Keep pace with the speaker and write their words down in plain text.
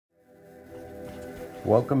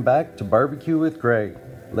Welcome back to Barbecue with Greg.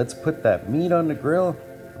 Let's put that meat on the grill.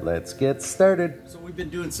 Let's get started. So we've been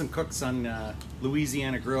doing some cooks on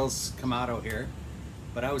Louisiana grills, Kamado here.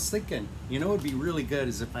 But I was thinking, you know what would be really good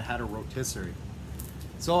is if I had a rotisserie.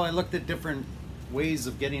 So I looked at different ways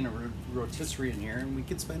of getting a rotisserie in here, and we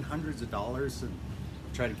could spend hundreds of dollars and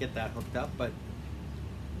try to get that hooked up, but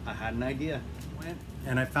I had an idea. Went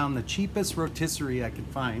and I found the cheapest rotisserie I could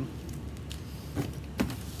find.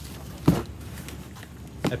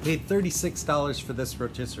 I paid $36 for this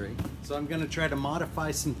rotisserie. So I'm gonna try to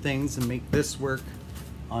modify some things and make this work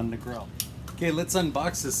on the grill. Okay, let's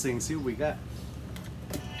unbox this thing, see what we got.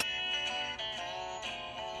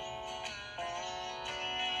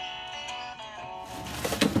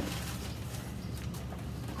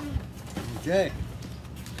 Okay.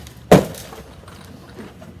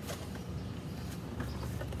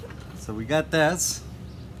 So we got this.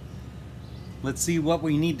 Let's see what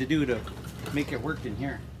we need to do to make it work in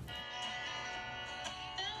here.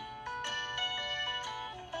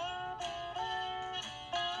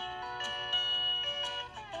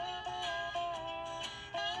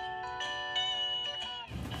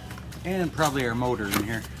 And probably our motor in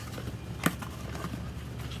here.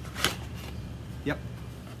 Yep.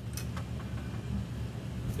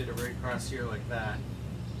 Fit it right across here like that.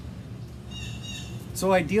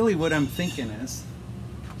 So ideally what I'm thinking is,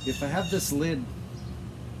 if I have this lid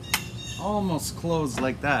almost closed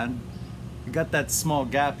like that, I got that small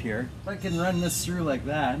gap here. If I can run this through like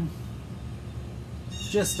that,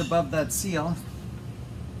 just above that seal,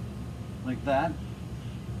 like that,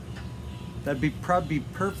 that'd be probably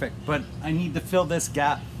perfect. But I need to fill this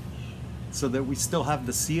gap so that we still have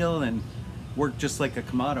the seal and work just like a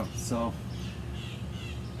Kamado. So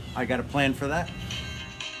I got a plan for that.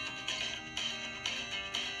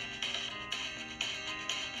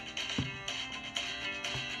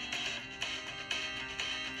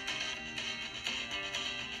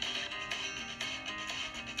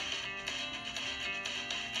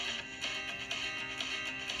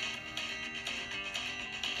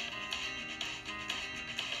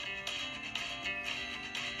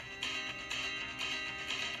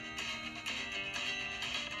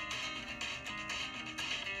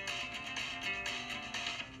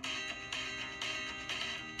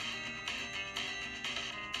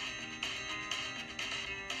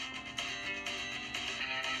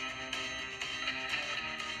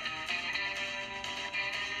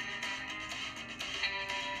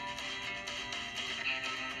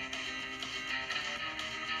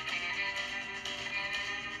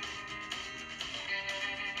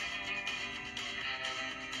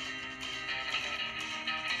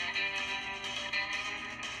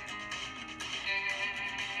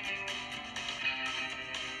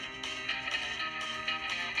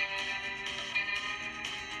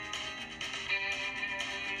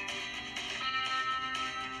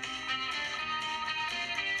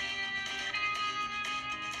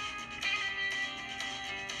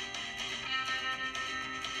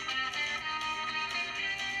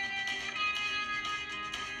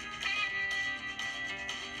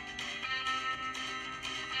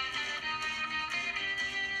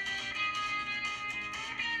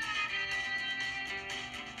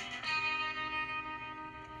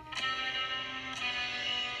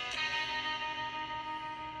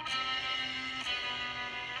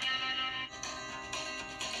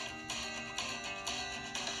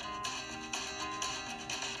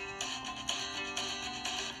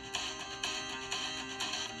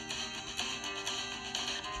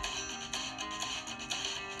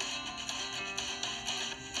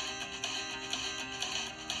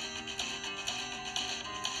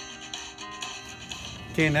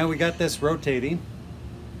 Okay, now we got this rotating.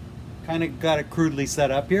 Kind of got it crudely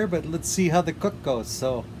set up here, but let's see how the cook goes.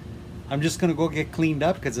 So I'm just gonna go get cleaned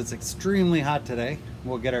up because it's extremely hot today.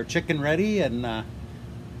 We'll get our chicken ready and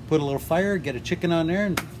put a little fire, get a chicken on there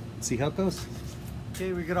and see how it goes.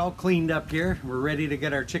 Okay, we got all cleaned up here. We're ready to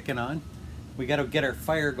get our chicken on. We gotta get our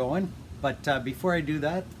fire going. But before I do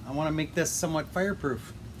that, I wanna make this somewhat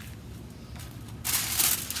fireproof.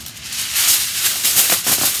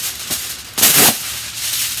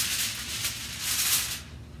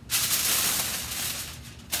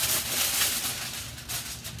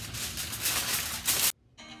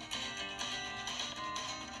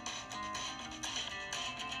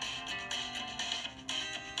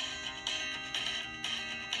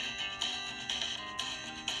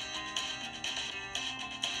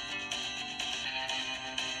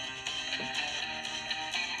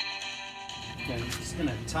 Okay, I'm just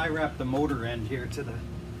gonna tie wrap the motor end here to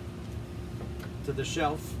the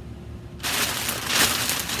shelf.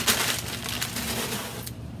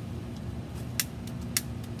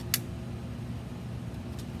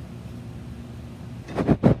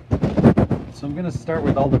 So I'm gonna start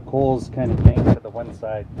with all the coals kind of banked to the one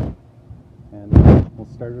side, and we'll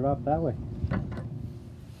start it off that way.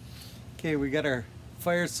 Okay, we got our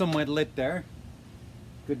fire somewhat lit there.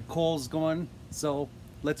 Good coals going. So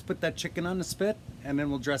let's put that chicken on the spit and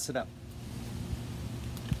then we'll dress it up.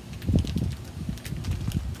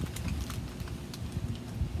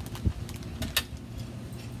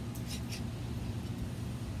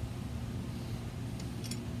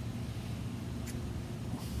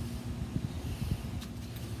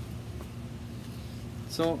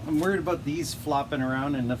 So I'm worried about these flopping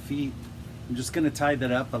around in the feet. I'm just going to tie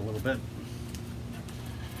that up a little bit.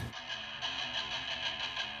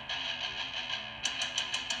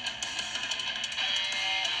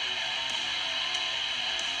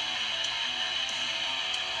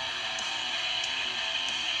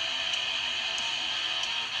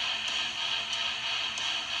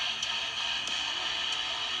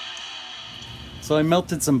 So I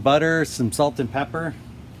melted some butter, some salt and pepper,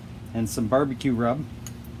 and some barbecue rub.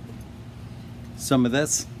 Some of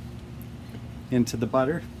this into the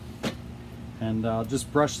butter, and I'll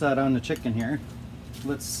just brush that on the chicken here.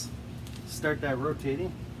 Let's start that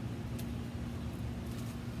rotating.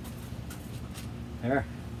 There.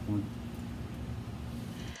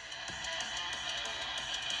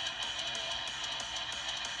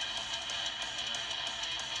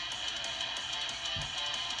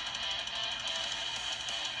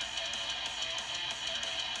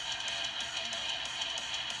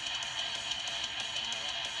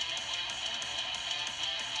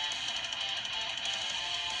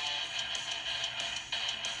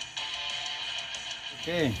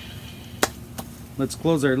 Okay, let's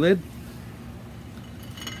close our lid.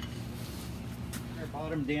 Our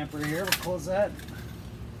bottom damper here, we'll close that.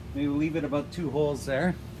 Maybe we'll leave it about 2 holes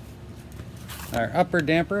there. Our upper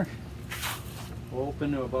damper, we'll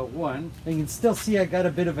open to about 1. You can still see I got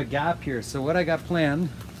a bit of a gap here, so what I got planned,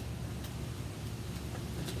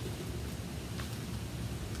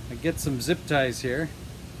 I get some zip ties here.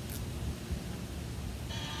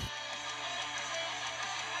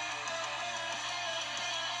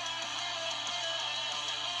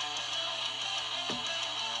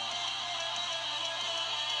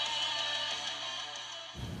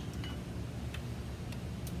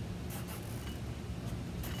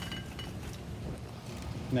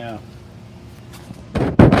 Now,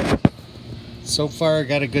 so far I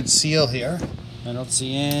got a good seal here. I don't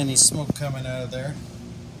see any smoke coming out of there.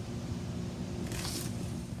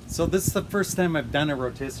 So this is the first time I've done a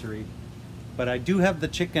rotisserie, but I do have the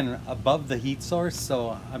chicken above the heat source,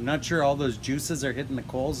 so I'm not sure all those juices are hitting the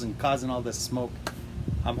coals and causing all this smoke.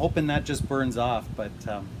 I'm hoping that just burns off, but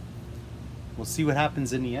we'll see what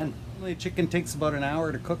happens in the end. The chicken takes about an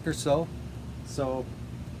hour to cook or so, so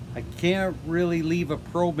I can't really leave a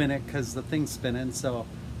probe in it because the thing's spinning, so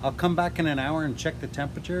I'll come back in an hour and check the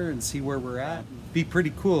temperature and see where we're at. Be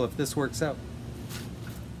pretty cool if this works out.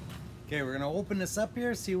 Okay, we're gonna open this up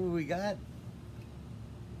here, see what we got.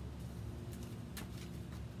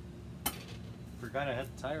 Forgot I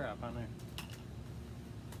had the tie wrap on there.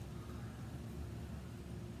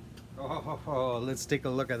 Oh, let's take a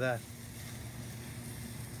look at that.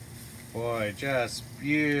 Boy, just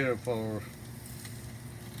beautiful.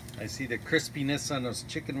 I see the crispiness on those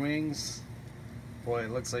chicken wings. Boy,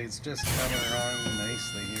 it looks like it's just coming along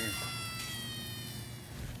nicely here.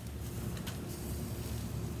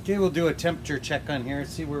 Okay, we'll do a temperature check on here,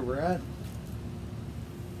 see where we're at.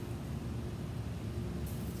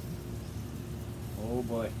 Oh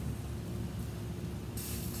boy.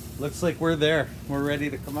 Looks like we're there. We're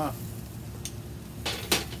ready to come off.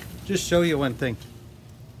 Just show you one thing.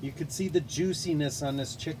 You can see the juiciness on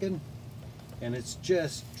this chicken, and it's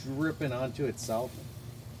just dripping onto itself.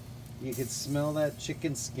 You can smell that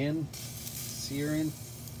chicken skin searing.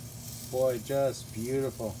 Boy, just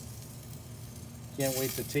beautiful. Can't wait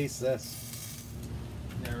to taste this.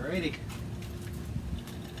 Alrighty.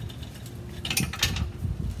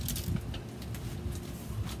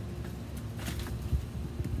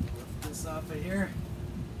 Lift this off of here.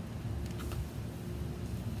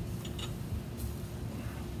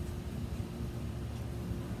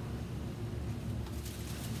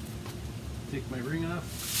 Take my ring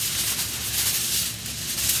off.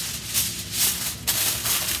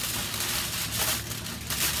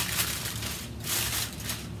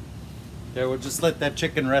 Okay, we'll just let that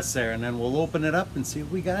chicken rest there and then we'll open it up and see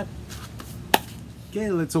what we got. Okay,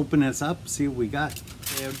 let's open this up, see what we got.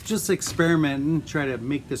 Okay, I'm just experimenting, try to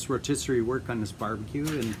make this rotisserie work on this barbecue,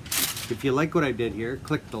 and if you like what I did here,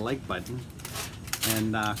 click the like button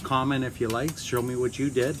and comment if you like, show me what you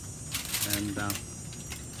did, and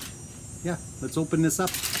yeah, let's open this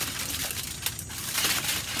up.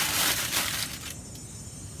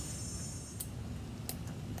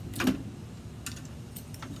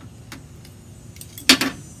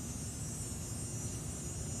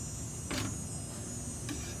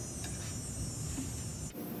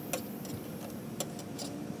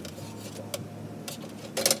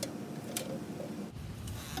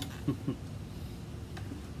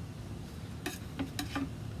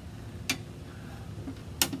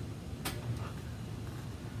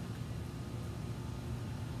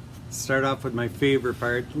 Start off with my favorite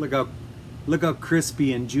part. Look how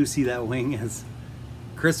crispy and juicy that wing is.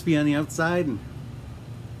 Crispy on the outside and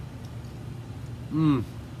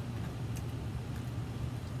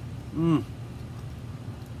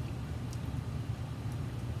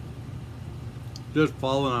just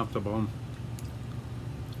falling off the bone.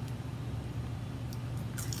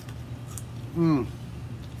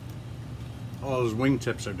 Oh, those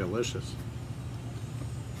wingtips are delicious.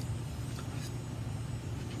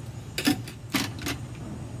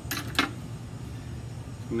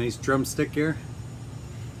 Nice drumstick here.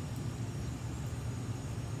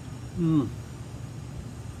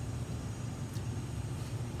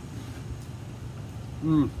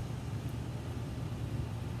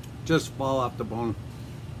 Just fall off the bone.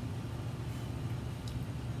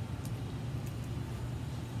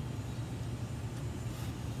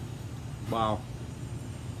 Wow.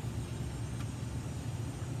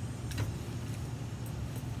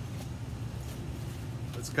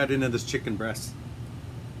 Let's cut into this chicken breast.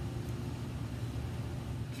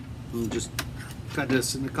 And just cut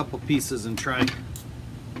this in a couple pieces and try.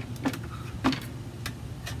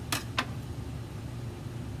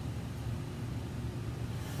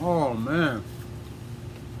 Oh man.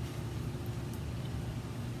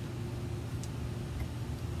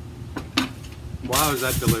 Wow, is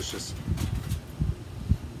that delicious.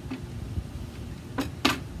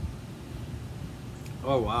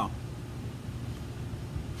 Oh wow.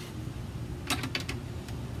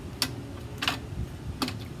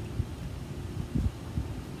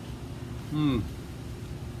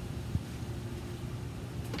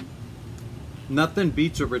 Nothing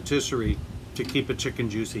beats a rotisserie to keep a chicken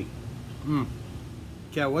juicy.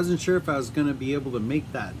 Okay, I wasn't sure if I was going to be able to make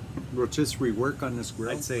that rotisserie work on this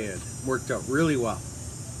grill. I'd say it worked out really well.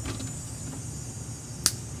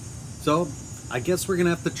 So, I guess we're going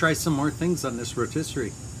to have to try some more things on this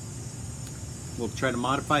rotisserie. We'll try to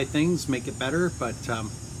modify things, make it better, but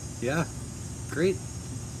yeah, great.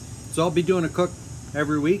 So I'll be doing a cook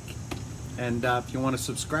every week. And if you want to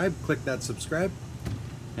subscribe, click that subscribe.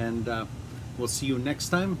 And we'll see you next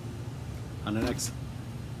time on the next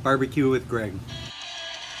Barbecue with Greg.